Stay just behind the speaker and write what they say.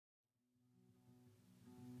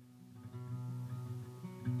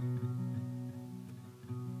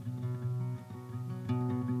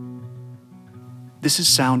This is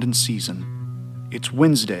Sound and Season. It's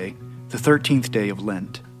Wednesday, the 13th day of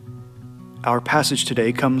Lent. Our passage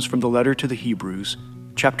today comes from the letter to the Hebrews,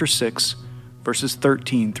 chapter 6, verses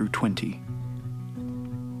 13 through 20.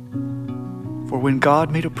 For when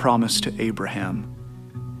God made a promise to Abraham,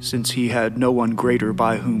 since he had no one greater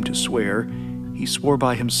by whom to swear, he swore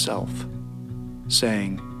by himself,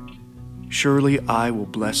 saying, "Surely I will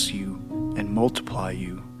bless you and multiply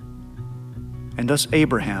you." And thus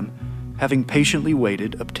Abraham, having patiently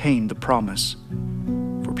waited, obtained the promise.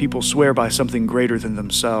 For people swear by something greater than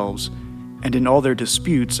themselves, and in all their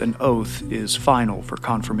disputes an oath is final for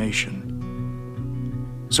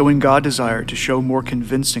confirmation. So when God desired to show more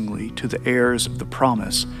convincingly to the heirs of the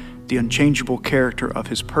promise the unchangeable character of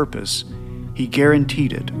his purpose, he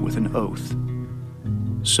guaranteed it with an oath,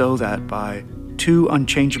 so that by two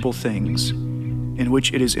unchangeable things, in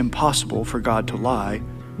which it is impossible for God to lie,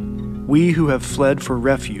 we who have fled for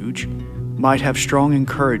refuge might have strong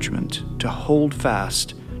encouragement to hold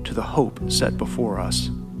fast to the hope set before us.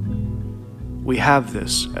 We have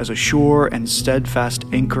this as a sure and steadfast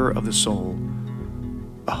anchor of the soul,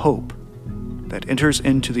 a hope that enters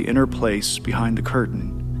into the inner place behind the curtain,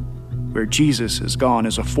 where Jesus is gone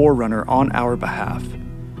as a forerunner on our behalf,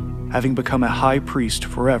 having become a high priest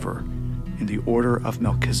forever in the order of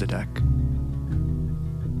Melchizedek.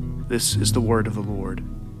 This is the word of the Lord.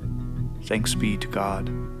 Thanks be to God.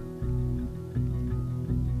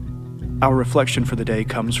 Our reflection for the day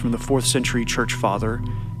comes from the 4th century church father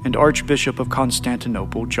and Archbishop of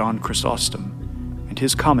Constantinople, John Chrysostom, and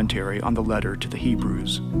his commentary on the letter to the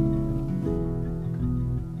Hebrews.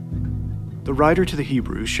 The writer to the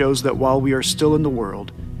Hebrews shows that while we are still in the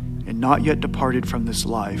world and not yet departed from this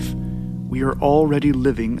life, we are already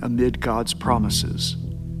living amid God's promises.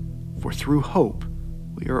 For through hope,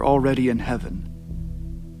 we are already in heaven.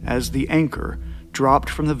 As the anchor dropped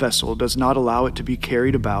from the vessel does not allow it to be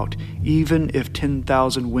carried about, even if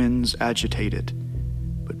 10,000 winds agitate it,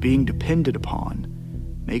 but being depended upon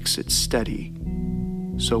makes it steady,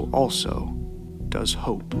 so also does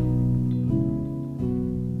hope.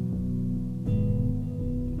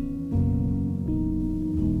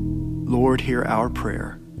 Lord, hear our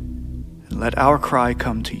prayer, and let our cry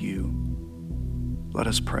come to you. Let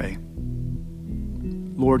us pray.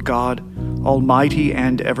 Lord God, almighty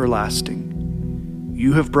and everlasting,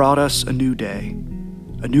 you have brought us a new day,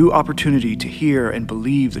 a new opportunity to hear and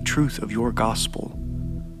believe the truth of your gospel.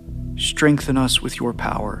 Strengthen us with your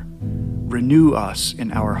power, renew us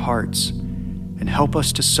in our hearts, and help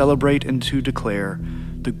us to celebrate and to declare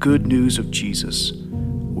the good news of Jesus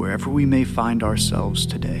wherever we may find ourselves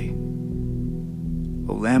today.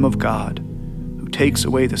 O Lamb of God, who takes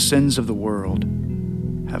away the sins of the world,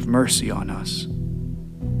 have mercy on us.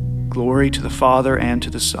 Glory to the Father and to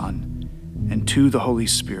the Son, and to the Holy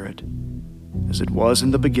Spirit, as it was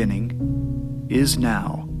in the beginning, is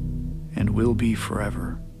now, and will be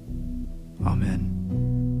forever. Amen.